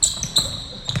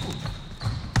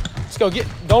go.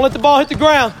 Don't let the ball hit the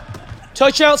ground.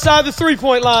 Touch outside the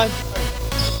three-point line.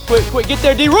 Quick, get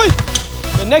there, D-Roy.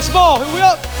 The next ball, here we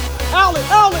up. Outlet.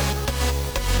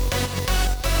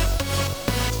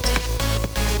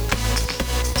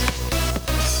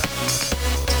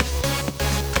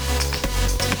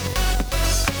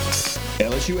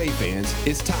 LSUA fans,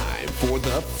 it's time for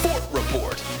the Fort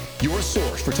Report, your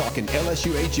source for talking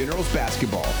LSUA Generals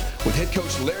Basketball with head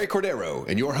coach Larry Cordero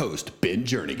and your host, Ben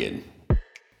Jernigan.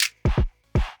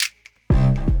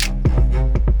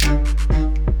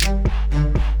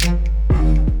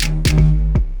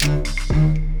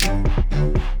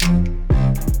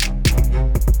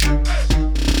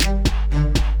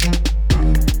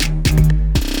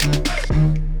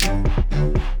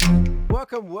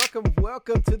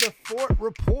 Welcome to the Fort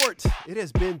Report. It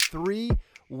has been 3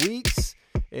 weeks,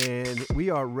 and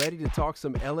we are ready to talk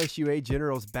some LSUA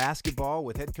Generals basketball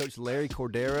with head coach Larry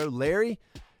Cordero. Larry,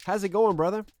 how's it going,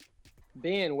 brother?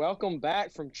 Ben, welcome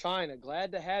back from China.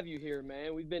 Glad to have you here,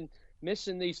 man. We've been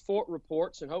missing these Fort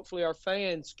Reports, and hopefully our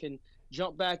fans can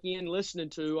jump back in listening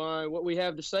to what we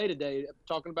have to say today,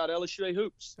 talking about LSUA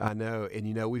hoops. I know,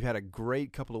 and we've had a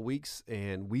great couple of weeks,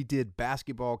 and we did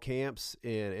basketball camps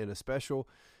in a special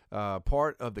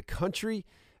part of the country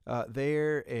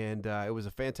there, and it was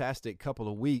a fantastic couple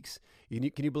of weeks. Can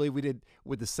you believe we did,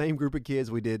 with the same group of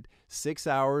kids, we did 6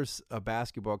 hours of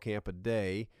basketball camp a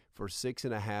day for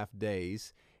 6.5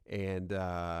 days, and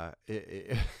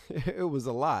it was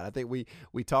a lot. I think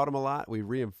we taught them a lot. We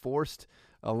reinforced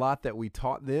a lot that we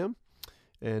taught them,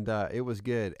 and it was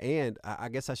good. And I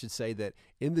guess I should say that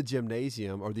in the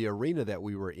gymnasium, or the arena that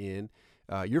we were in,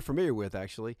 you're familiar with,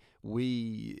 actually,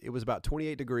 it was about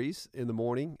 28 degrees in the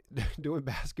morning doing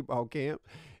basketball camp,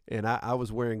 and I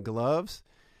was wearing gloves.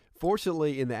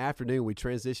 Fortunately, in the afternoon, we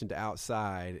transitioned to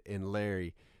outside, and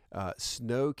Larry,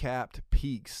 snow-capped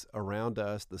peaks around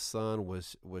us. The sun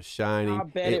was shining. I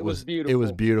bet it was beautiful. It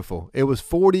was beautiful. It was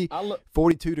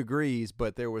 42 degrees,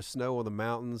 but there was snow on the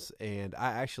mountains, and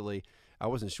I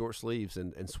was in short sleeves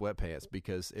and sweatpants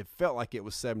because it felt like it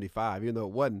was 75, even though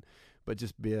it wasn't. But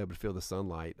just be able to feel the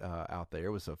sunlight out there.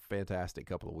 It was a fantastic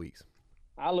couple of weeks.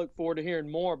 I look forward to hearing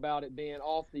more about it being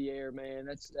off the air, man.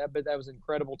 That was an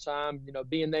incredible time.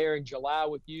 Being there in July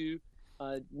with you.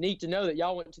 Neat to know that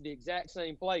y'all went to the exact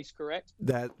same place, correct?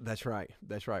 That's right.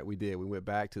 That's right. We did. We went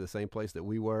back to the same place that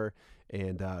we were,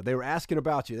 and they were asking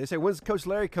about you. They said, "When's Coach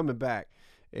Larry coming back?"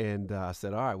 And I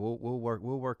said, "All right, we'll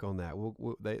work on that."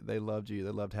 They loved you. They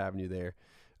loved having you there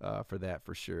for that,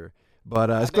 for sure.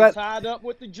 But I've been tied up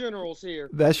with the Generals here.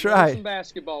 That's right. Some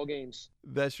basketball games.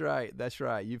 That's right.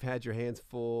 You've had your hands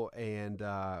full, and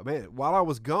man, while I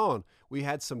was gone, we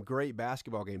had some great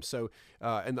basketball games. So,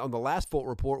 and on the last Fort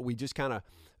Report, we just kind of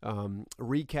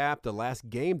recapped the last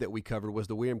game that we covered was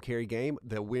the William Carey game.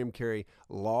 The William Carey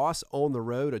loss on the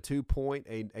road, a 2-point,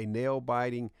 a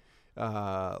nail-biting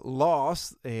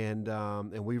loss, and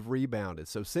we've rebounded.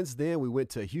 So since then, we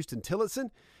went to Houston Tillotson.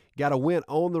 Got a win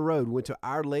on the road. Went to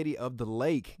Our Lady of the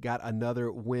Lake. Got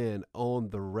another win on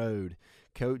the road.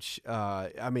 Coach, I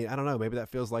don't know. Maybe that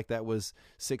feels like that was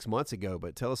 6 months ago,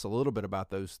 but tell us a little bit about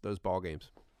those ball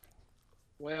games.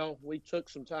 Well, we took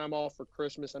some time off for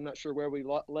Christmas. I'm not sure where we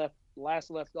last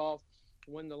left off,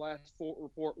 when the last Fort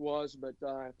Report was, but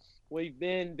we've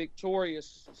been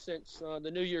victorious since the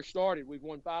new year started. We've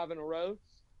won 5 in a row.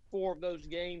 4 of those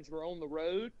games were on the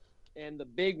road. And the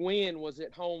big win was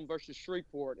at home versus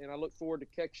Shreveport, and I look forward to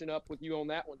catching up with you on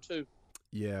that one too.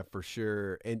 Yeah, for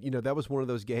sure. And, that was one of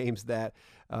those games that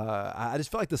I just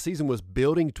felt like the season was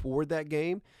building toward that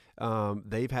game.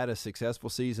 They've had a successful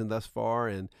season thus far,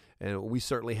 and we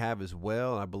certainly have as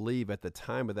well. And I believe at the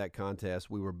time of that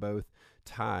contest, we were both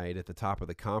tied at the top of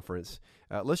the conference.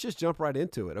 Let's just jump right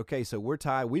into it. Okay, so we're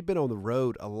tied. We've been on the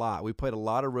road a lot. We played a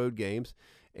lot of road games,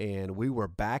 and we were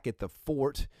back at the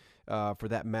Fort for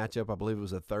that matchup. I believe it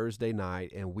was a Thursday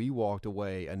night, and we walked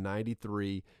away a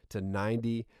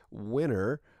 93-90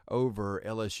 winner over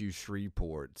LSU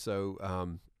Shreveport.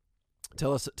 So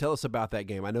tell us about that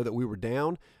game. I know that we were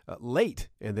down late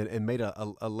and made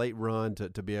a late run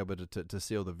to be able to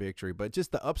seal the victory. But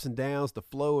just the ups and downs, the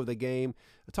flow of the game.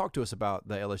 Talk to us about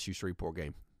the LSU Shreveport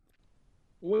game.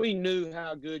 We knew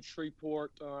how good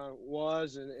Shreveport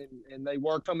was, and they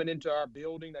were coming into our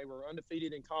building. They were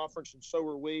undefeated in conference, and so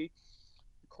were we.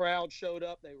 The crowd showed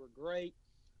up. They were great.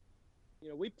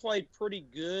 We played pretty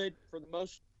good for the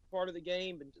most part of the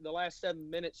game, but the last 7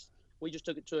 minutes, we just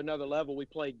took it to another level. We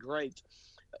played great.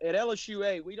 At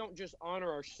LSUA, we don't just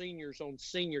honor our seniors on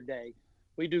senior day.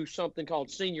 We do something called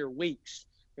senior weeks,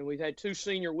 and we've had 2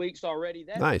 senior weeks already.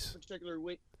 That nice. particular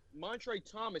week, Montre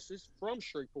Thomas is from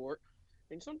Shreveport.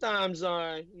 And sometimes,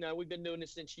 we've been doing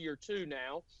this since year 2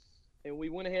 now, and we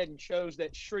went ahead and chose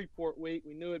that Shreveport week.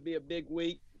 We knew it'd be a big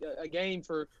week, a game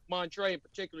for Montre in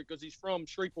particular because he's from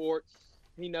Shreveport.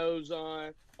 He knows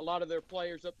a lot of their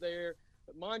players up there.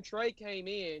 But Montre came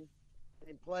in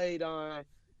and played,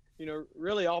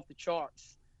 really off the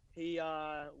charts. He,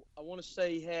 I want to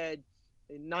say he had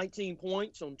 19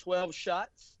 points on 12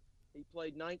 shots. He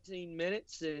played 19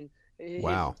 minutes, and his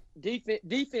Wow.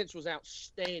 defense was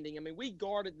outstanding. I mean, we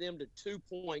guarded them to 2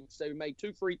 points. They made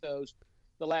 2 free throws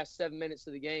the last 7 minutes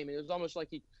of the game. And it was almost like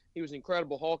he was an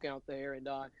incredible Hawk out there. And,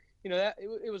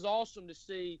 it was awesome to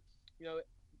see,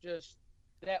 just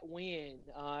that win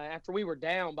after we were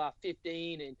down by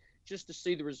 15, and just to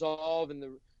see the resolve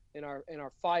and in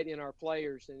our fight in our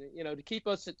players, and to keep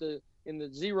us in the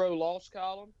 0 loss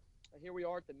column. Here we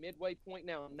are at the midway point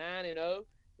now, 9-0,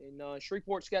 and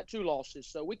Shreveport's got 2 losses,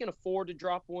 so we can afford to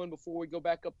drop one before we go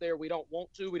back up there. We don't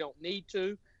want to, we don't need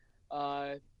to,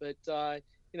 but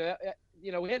we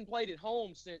hadn't played at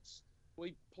home since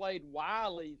we played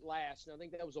Wiley last, and I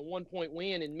think that was a 1-point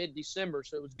win in mid-December,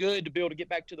 so it was good to be able to get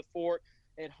back to the fort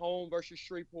at home versus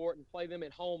Shreveport and play them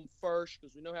at home first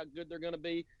because we know how good they're going to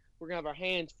be. We're going to have our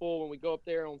hands full when we go up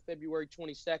there on February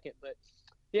 22nd. But,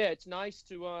 yeah, it's nice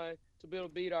to be able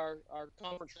to beat our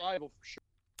conference rival for sure.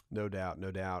 No doubt, no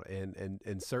doubt.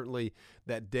 And certainly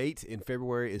that date in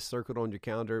February is circled on your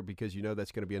calendar because you know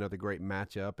that's going to be another great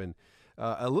matchup. And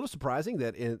a little surprising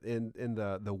that in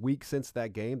the week since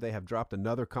that game, they have dropped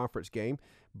another conference game.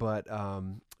 But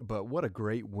what a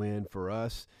great win for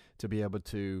us to be able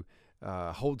to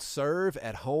hold serve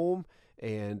at home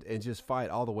and just fight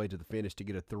all the way to the finish to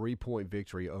get a 3-point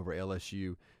victory over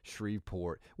LSU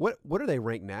Shreveport. What are they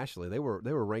ranked nationally? They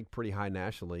were ranked pretty high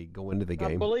nationally going into the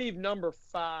game. I believe number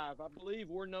 5. I believe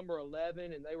we're number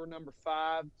 11 and they were number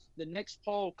 5. The next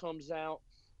poll comes out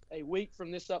a week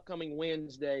from this upcoming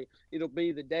Wednesday. It'll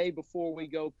be the day before we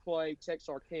go play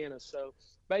Texarkana. So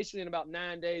basically in about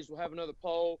 9 days we'll have another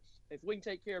poll. If we can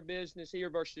take care of business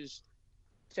here versus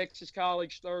Texas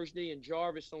College Thursday and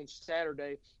Jarvis on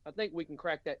Saturday, I think we can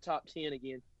crack that top 10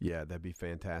 again. Yeah, that'd be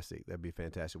fantastic.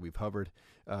 We've hovered.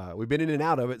 We've been in and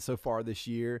out of it so far this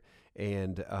year,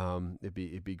 and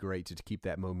it'd be great to keep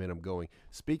that momentum going.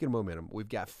 Speaking of momentum, we've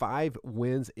got 5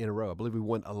 wins in a row. I believe we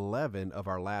won 11 of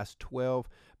our last 12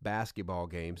 basketball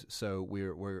games. So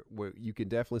we're you can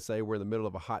definitely say we're in the middle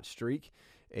of a hot streak.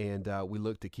 And we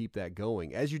look to keep that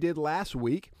going. As you did last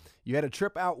week, you had a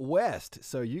trip out west.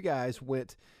 So you guys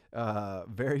went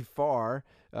very far,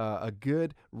 a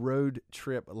good road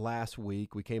trip last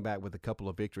week. We came back with a couple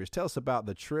of victories. Tell us about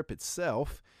the trip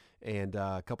itself and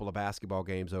a couple of basketball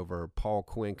games over Paul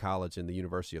Quinn College and the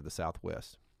University of the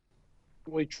Southwest.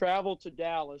 We traveled to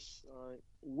Dallas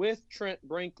with Trent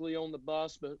Brinkley on the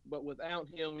bus, but without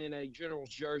him in a Generals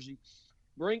jersey.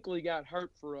 Brinkley got hurt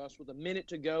for us with a minute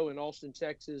to go in Austin,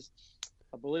 Texas.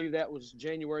 I believe that was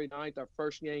January 9th, our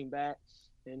first game back,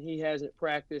 and he hasn't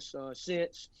practiced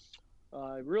since.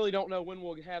 I really don't know when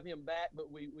we'll have him back,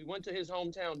 but we went to his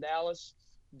hometown, Dallas,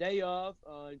 day of,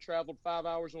 and traveled 5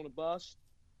 hours on a bus,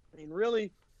 and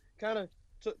really kind of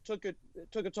took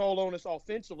a toll on us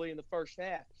offensively in the first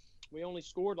half. We only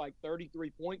scored like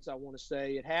 33 points, I want to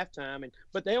say, at halftime,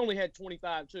 but they only had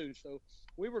 25 too. So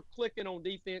we were clicking on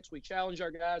defense. We challenged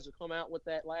our guys to come out with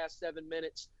that last 7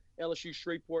 minutes LSU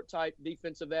Shreveport type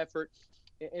defensive effort,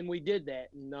 and we did that.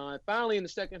 And finally, in the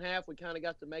second half, we kind of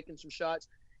got to making some shots.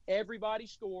 Everybody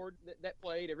scored that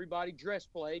played. Everybody dress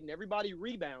played, and everybody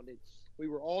rebounded. We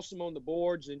were awesome on the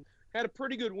boards and had a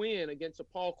pretty good win against a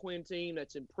Paul Quinn team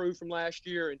that's improved from last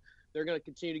year, and they're going to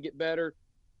continue to get better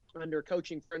under a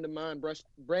coaching friend of mine,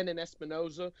 Brandon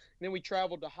Espinoza. And then we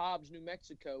traveled to Hobbs, New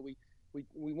Mexico. We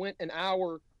went an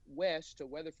hour west to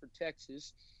Weatherford,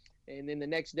 Texas. And then the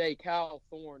next day, Kyle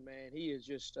Thorne, man, he is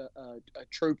just a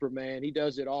trooper, man. He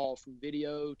does it all from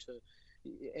video to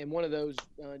 – and one of those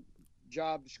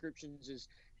job descriptions is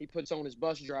he puts on his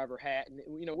bus driver hat. And,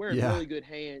 we're in really good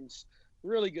hands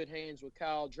with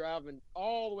Kyle driving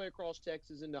all the way across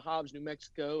Texas into Hobbs, New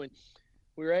Mexico. And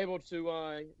we were able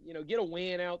to, get a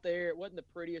win out there. It wasn't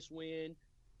the prettiest win,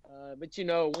 but,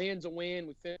 a win's a win.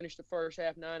 We finished the first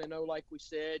half 9-0, like we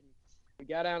said. We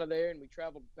got out of there, and we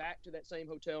traveled back to that same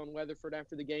hotel in Weatherford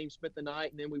after the game, spent the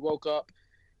night, and then we woke up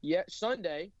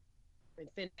Sunday and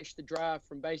finished the drive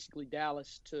from basically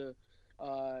Dallas to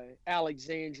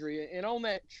Alexandria. And on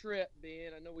that trip,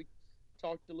 Ben, I know we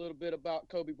talked a little bit about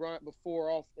Kobe Bryant before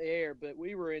off the air, but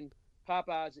we were in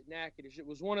Popeyes at Natchitoches. It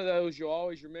was one of those you'll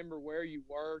always remember where you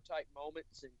were type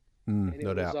moments, and it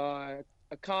was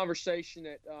a conversation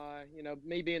that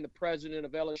me being the president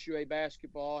of LSUA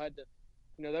Basketball had to,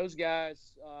 those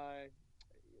guys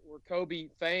were Kobe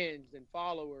fans and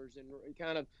followers, and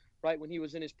kind of right when he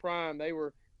was in his prime, they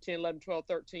were 10, 11, 12,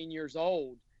 13 years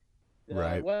old.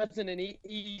 Right. It wasn't an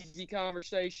easy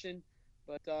conversation,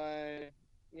 but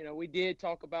we did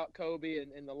talk about Kobe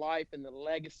and the life and the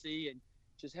legacy, and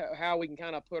just how we can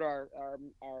kind of put our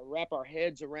wrap our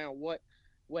heads around what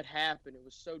happened. It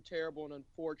was so terrible and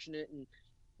unfortunate, and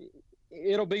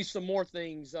it'll be some more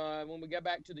things. When we got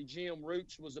back to the gym,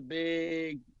 Roots was a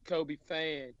big Kobe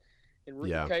fan. And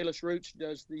Kalis Roots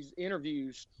does these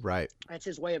interviews. Right. That's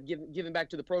his way of giving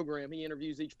back to the program. He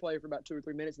interviews each player for about 2 or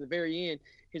 3 minutes. At the very end,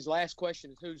 his last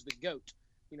question is, who's the GOAT?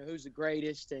 Who's the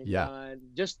greatest? And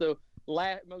just the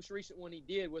most recent one he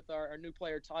did with our new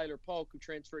player, Tyler Polk, who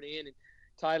transferred in. And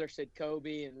Tyler said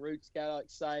Kobe, and Roots got all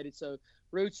excited. So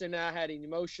Roots and I had an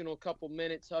emotional couple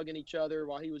minutes hugging each other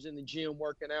while he was in the gym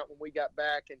working out when we got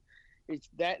back. And it's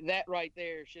that right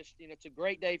there is just, it's a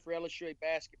great day for LSUA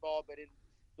basketball, but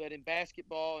in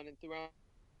basketball and throughout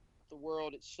the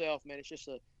world itself, man, it's just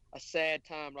a sad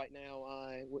time right now,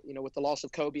 with the loss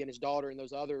of Kobe and his daughter and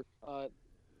those other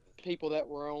people that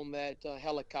were on that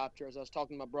helicopter. As I was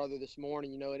talking to my brother this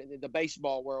morning, the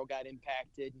baseball world got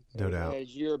impacted. No doubt.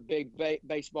 As you're a big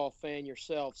baseball fan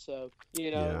yourself. So,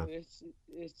 it's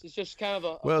just kind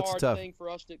of a hard thing for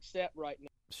us to accept right now.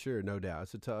 Sure, no doubt.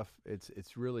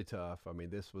 It's really tough. I mean,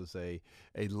 this was a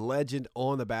legend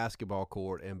on the basketball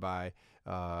court, and by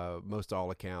most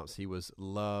all accounts, he was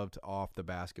loved off the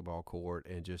basketball court,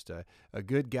 and just a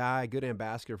good guy, good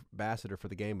ambassador for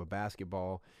the game of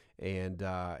basketball. And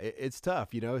it's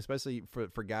tough, especially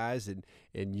for guys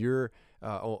and you're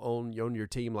on your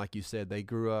team, like you said, they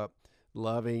grew up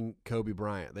loving Kobe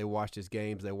Bryant. They watched his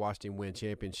games. They watched him win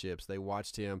championships. They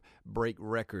watched him break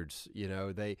records.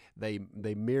 They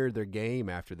mirrored their game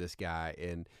after this guy.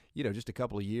 And, just a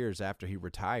couple of years after he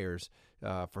retires,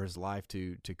 for his life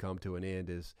to come to an end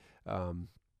is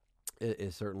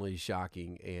certainly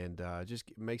shocking, and just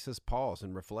makes us pause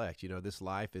and reflect. This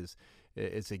life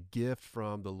it's a gift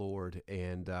from the Lord,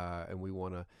 and we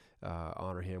want to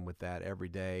honor him with that every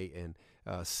day, and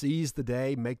seize the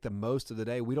day, make the most of the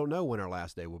day. We don't know when our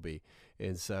last day will be,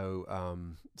 and so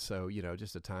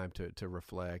just a time to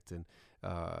reflect and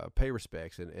pay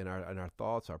respects, and our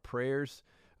thoughts, our prayers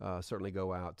certainly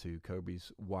go out to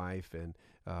Kobe's wife and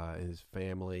his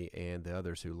family and the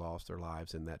others who lost their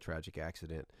lives in that tragic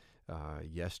accident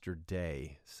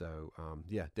yesterday. So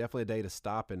definitely a day to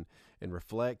stop and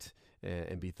reflect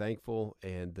and be thankful,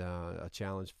 and a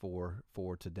challenge for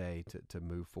today to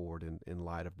move forward in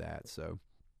light of that. So,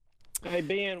 hey,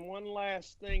 Ben, one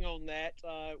last thing on that.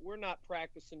 We're not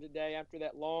practicing today after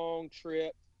that long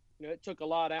trip. It took a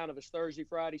lot out of us Thursday,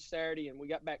 Friday, Saturday, and we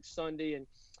got back Sunday, and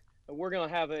we're going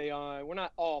to have we're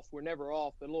not off, we're never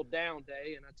off, but a little down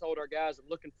day. And I told our guys I'm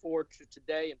looking forward to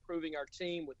today improving our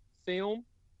team with film,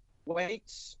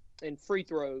 weights, and free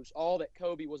throws, all that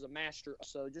Kobe was a master.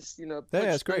 So just,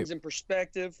 put things in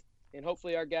perspective, and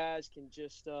hopefully our guys can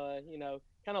just, kind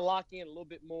of lock in a little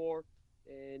bit more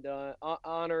and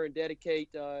honor and dedicate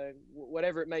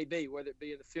whatever it may be, whether it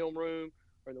be in the film room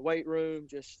or in the weight room.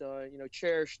 Just,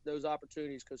 cherish those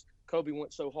opportunities, because Kobe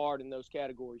went so hard in those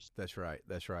categories. That's right.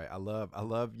 I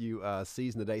love you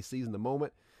seizing the day, seizing the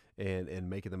moment, and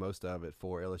making the most of it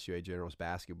for LSUA Generals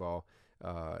Basketball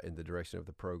in the direction of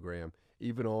the program,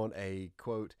 even on a,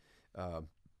 quote,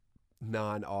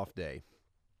 non-off day.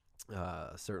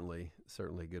 Certainly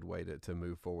a good way to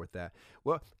move forward with that.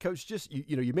 Well, Coach, just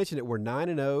you mentioned it. We're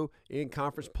 9-0 in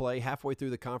conference play, halfway through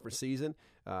the conference season.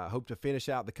 Hope to finish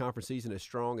out the conference season as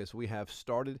strong as we have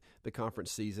started the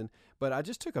conference season. But I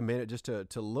just took a minute just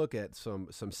to look at some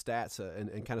stats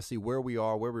and kind of see where we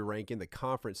are, where we rank in the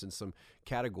conference in some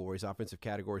categories, offensive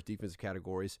categories, defensive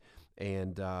categories,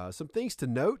 and some things to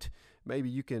note.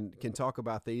 Maybe you can talk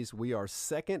about these. We are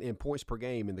second in points per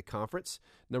game in the conference,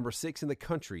 number 6 in the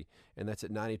country, and that's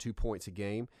at 92 points a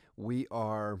game. We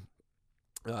are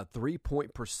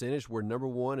 3-point percentage. We're number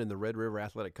 1 in the Red River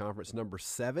Athletic Conference, number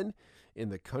 7 in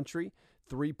the country.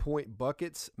 3-point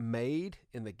buckets made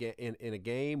in a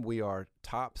game. We are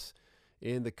tops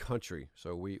in the country,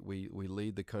 so we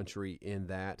lead the country in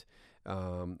that.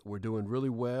 We're doing really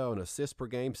well in assists per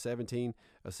game, 17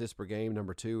 assists per game,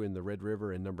 number 2 in the Red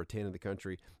River and number 10 in the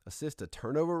country. Assist to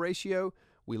turnover ratio,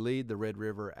 we lead the Red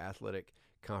River Athletic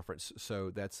Conference. So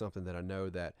that's something that I know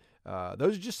that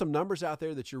those are just some numbers out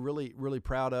there that you're really, really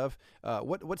proud of.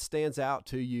 What stands out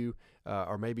to you,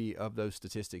 or maybe of those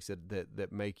statistics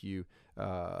that make you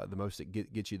the most,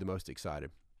 get you the most excited?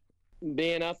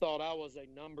 Ben, I thought I was a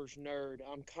numbers nerd.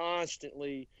 I'm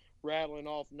constantly rattling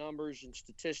off numbers and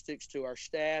statistics to our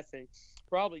staff, and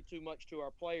probably too much to our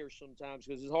players sometimes,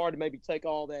 because it's hard to maybe take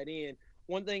all that in.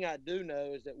 one thing I do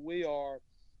know is that we are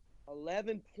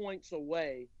 11 points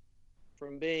away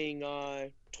from being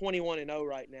 21-0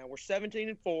 right now. We're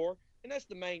 17-4, and that's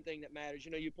the main thing that matters.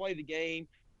 You know, you play the game.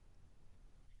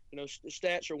 You know,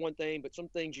 stats are one thing, but some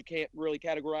things you can't really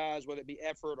categorize, whether it be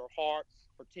effort or heart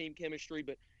or team chemistry.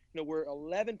 But, you know, we're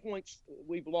 11 points.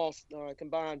 We've lost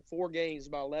combined 4 games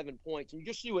by 11 points. And you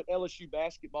just see what LSU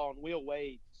basketball and Will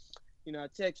Wade, you know, I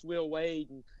text Will Wade,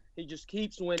 and he just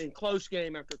keeps winning close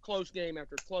game after close game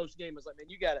after close game. I was like, man,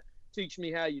 you got to teach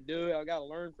me how you do it. I got to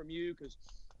learn from you because,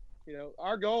 you know,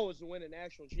 our goal is to win a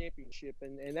national championship,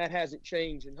 and that hasn't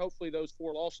changed. And hopefully those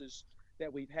 4 losses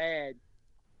that we've had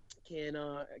can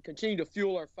continue to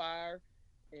fuel our fire.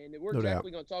 And we're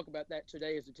exactly going to talk about that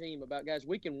today as a team, about, guys,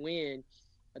 we can win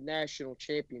a national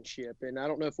championship. And I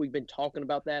don't know if we've been talking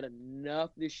about that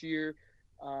enough this year.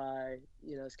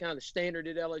 You know, it's kind of the standard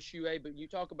at LSUA, but you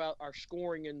talk about our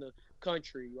scoring in the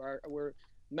country. We're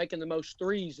making the most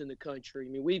threes in the country. I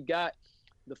mean, we've got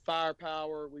the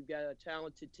firepower. We've got a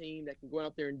talented team that can go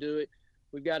out there and do it.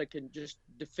 We've got to just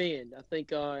defend. I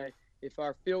think if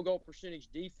our field goal percentage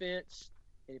defense,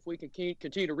 and if we can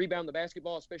continue to rebound the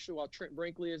basketball, especially while Trent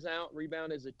Brinkley is out,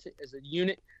 rebound as a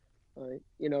unit,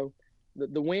 you know,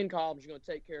 the win column is going to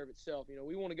take care of itself. You know,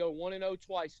 we want to go 1-0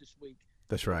 twice this week.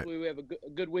 That's right. We have a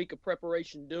good week of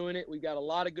preparation doing it. We've got a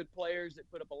lot of good players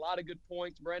that put up a lot of good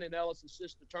points. Brandon Ellis'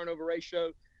 assist-to-turnover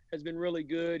ratio has been really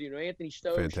good. You know, Anthony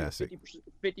Stokes,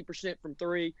 50% from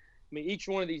 3. I mean, each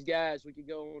one of these guys, we could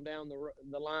go on down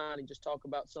the line and just talk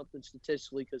about something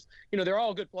statistically because, you know, they're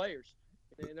all good players,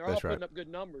 and they're all putting up good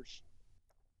numbers.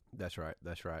 That's right.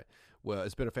 That's right. Well,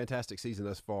 it's been a fantastic season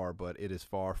thus far, but it is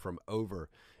far from over.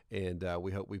 And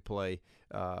we hope we play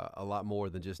a lot more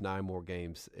than just 9 more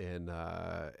games. And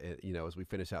you know, as we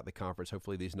finish out the conference,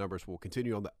 hopefully these numbers will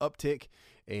continue on the uptick.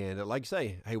 And like you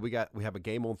say, hey, we have a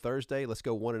game on Thursday. Let's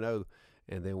go 1-0.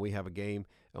 And then we have a game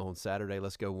on Saturday.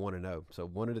 Let's go 1-0. So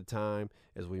one at a time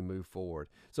as we move forward.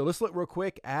 So let's look real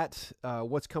quick at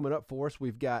what's coming up for us.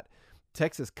 We've got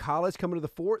Texas College coming to the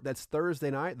Fort. That's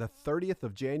Thursday night, the 30th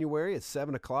of January at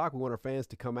 7 o'clock. We want our fans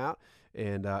to come out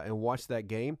and watch that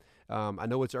game. I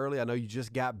know it's early. I know you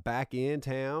just got back in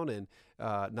town and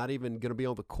not even going to be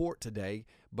on the court today.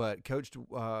 But, Coach,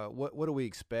 what do we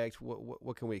expect?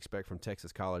 What can we expect from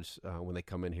Texas College when they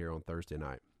come in here on Thursday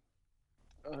night?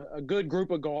 A good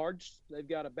group of guards. They've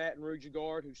got a Baton Rouge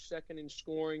guard who's second in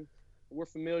scoring. We're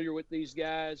familiar with these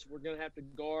guys. We're going to have to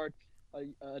guard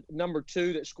number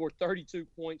 2 that scored 32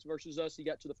 points versus us. He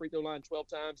got to the free throw line 12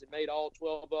 times and made all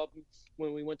 12 of them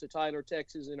when we went to Tyler,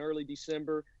 Texas in early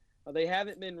December. They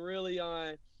haven't been really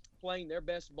playing their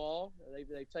best ball.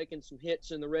 They've taken some hits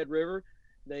in the Red River.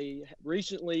 They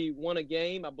recently won a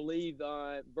game, I believe,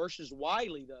 versus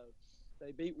Wiley, though.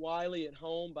 They beat Wiley at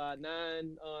home by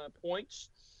 9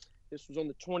 points. This was on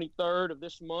the 23rd of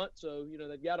this month. So, you know,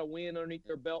 they've got a win underneath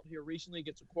their belt here recently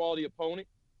against a quality opponent.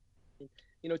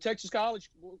 You know, Texas College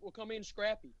will come in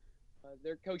scrappy.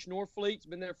 Their coach Norfleet's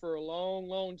been there for a long,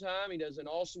 long time. He does an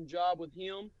awesome job with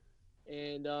him.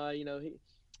 And, you know,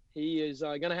 he is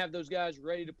going to have those guys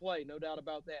ready to play, no doubt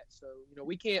about that. So, you know,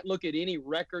 we can't look at any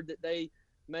record that they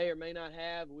may or may not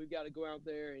have. We've got to go out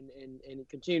there and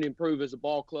continue to improve as a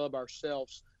ball club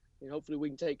ourselves. And hopefully we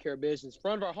can take care of business. In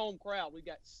front of our home crowd, we've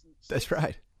got 6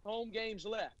 home games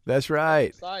left. That's right.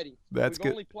 That's exciting. We've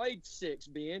good. Only played 6,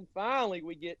 Ben. Finally,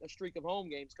 we get a streak of home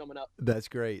games coming up. That's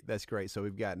great. That's great. So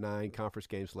we've got 9 conference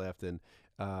games left, and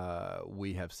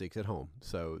we have 6 at home.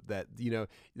 So that, you know,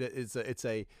 it's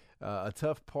a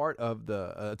tough part of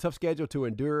a tough schedule to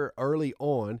endure early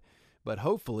on, but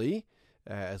hopefully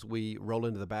as we roll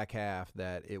into the back half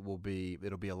that it'll be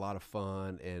a lot of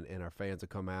fun, and our fans will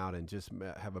come out and just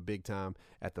have a big time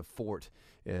at the Fort.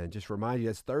 And just remind you,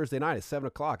 it's Thursday night at 7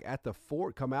 o'clock at the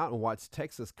Fort. Come out and watch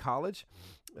Texas College.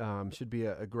 Should be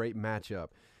a great matchup.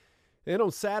 And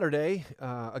on Saturday,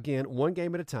 again, 1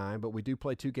 game at a time, but we do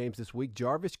play 2 games this week.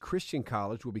 Jarvis Christian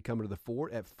College will be coming to the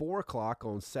Fort at 4 o'clock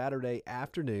on Saturday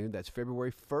afternoon. That's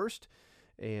February 1st.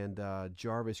 And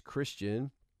Jarvis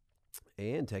Christian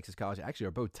and Texas College actually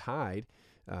are both tied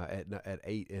at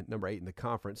 8, at number 8 in the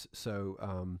conference.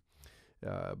 So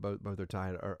both are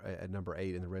tied at number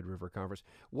 8 in the Red River Conference.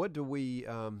 What do you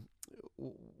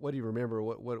remember?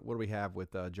 What do we have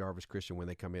with Jarvis Christian when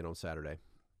they come in on Saturday?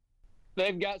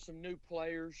 They've got some new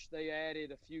players. They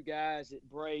added a few guys at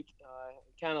break,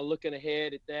 kind of looking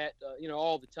ahead at that. You know,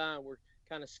 all the time we're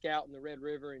kind of scouting the Red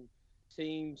River and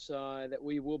teams that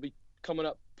we will be coming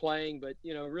up playing. But,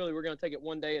 you know, really we're going to take it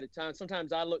one day at a time.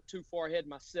 Sometimes I look too far ahead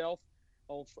myself.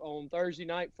 On Thursday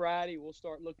night, Friday, we'll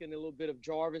start looking at a little bit of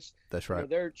Jarvis. That's right.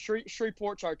 You know,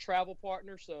 Shreveport's our travel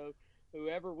partner, so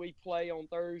whoever we play on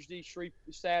Thursday,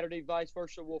 Saturday, vice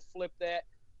versa, we'll flip that.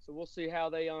 So we'll see how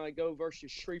they go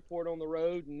versus Shreveport on the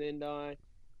road. And then,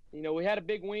 we had a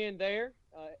big win there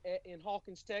in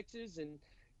Hawkins, Texas. And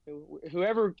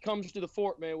whoever comes to the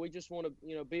fort, man, we just want to,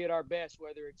 be at our best,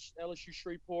 whether it's LSU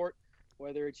Shreveport,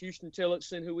 whether it's Houston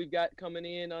Tillotson, who we've got coming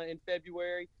in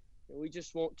February. And we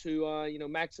just want to,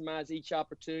 maximize each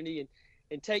opportunity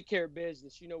and take care of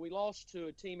business. We lost to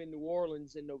a team in New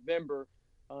Orleans in November,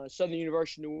 Southern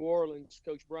University of New Orleans,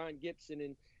 Coach Brian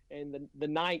Gibson and the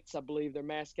Knights, I believe, their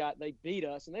mascot. They beat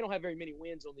us, and they don't have very many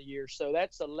wins on the year. So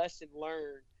that's a lesson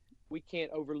learned. We can't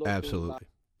overlook. Absolutely.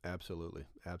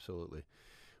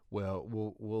 Well,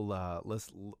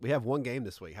 we have one game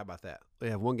this week. How about that? We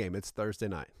have one game. It's Thursday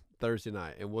night,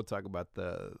 and we'll talk about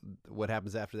what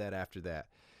happens after that.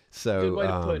 So good way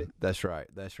to put it. That's right.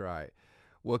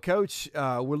 Well, Coach,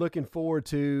 we're looking forward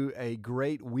to a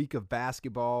great week of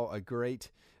basketball, a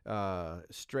great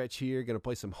stretch here. Going to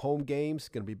play some home games.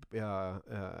 Going to be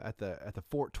at the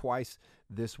fort twice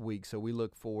this week. So we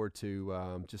look forward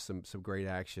to just some great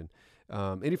action.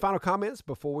 Any final comments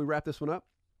before we wrap this one up?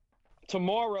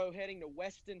 Tomorrow, heading to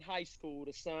Weston High School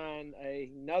to sign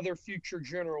another future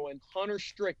general in Hunter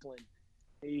Strickland.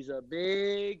 He's a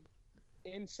big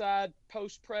inside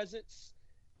post presence,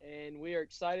 and we are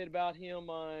excited about him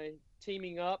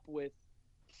teaming up with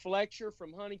Fletcher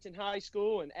from Huntington High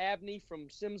School and Abney from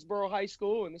Simsboro High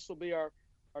School, and this will be our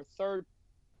third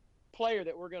player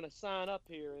that we're going to sign up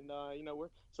here. And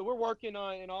we're working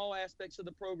in all aspects of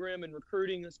the program and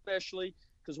recruiting, especially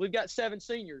because we've got 7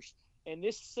 seniors, and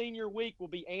this senior week will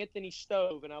be Anthony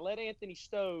Stove, and I let Anthony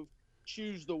Stove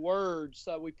choose the words.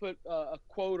 So we put a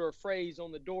quote or a phrase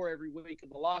on the door every week in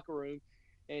the locker room,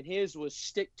 and his was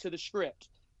 "stick to the script."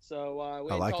 So we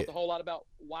talked a whole lot about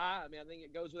why. I think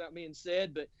it goes without being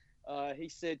said, but he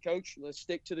said, "Coach, let's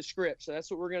stick to the script." So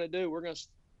that's what we're going to do. We're going to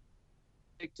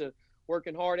stick to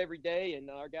working hard every day, and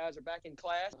our guys are back in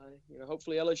class.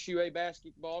 Hopefully LSUA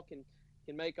basketball can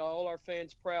make all our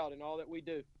fans proud in all that we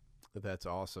do. That's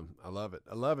awesome. I love it.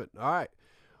 All right.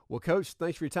 Well, Coach,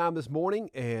 thanks for your time this morning,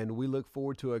 and we look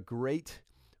forward to a great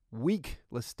week.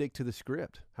 Let's stick to the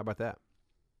script. How about that?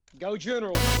 Go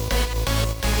Generals.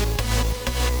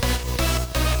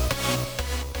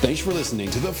 Thanks for listening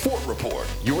to the Fort Report,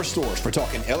 your source for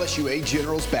talking LSUA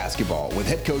Generals basketball with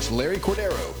head coach Larry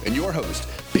Cordero and your host,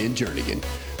 Ben Jernigan.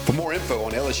 For more info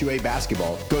on LSUA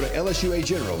basketball, go to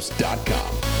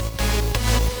LSUAGenerals.com.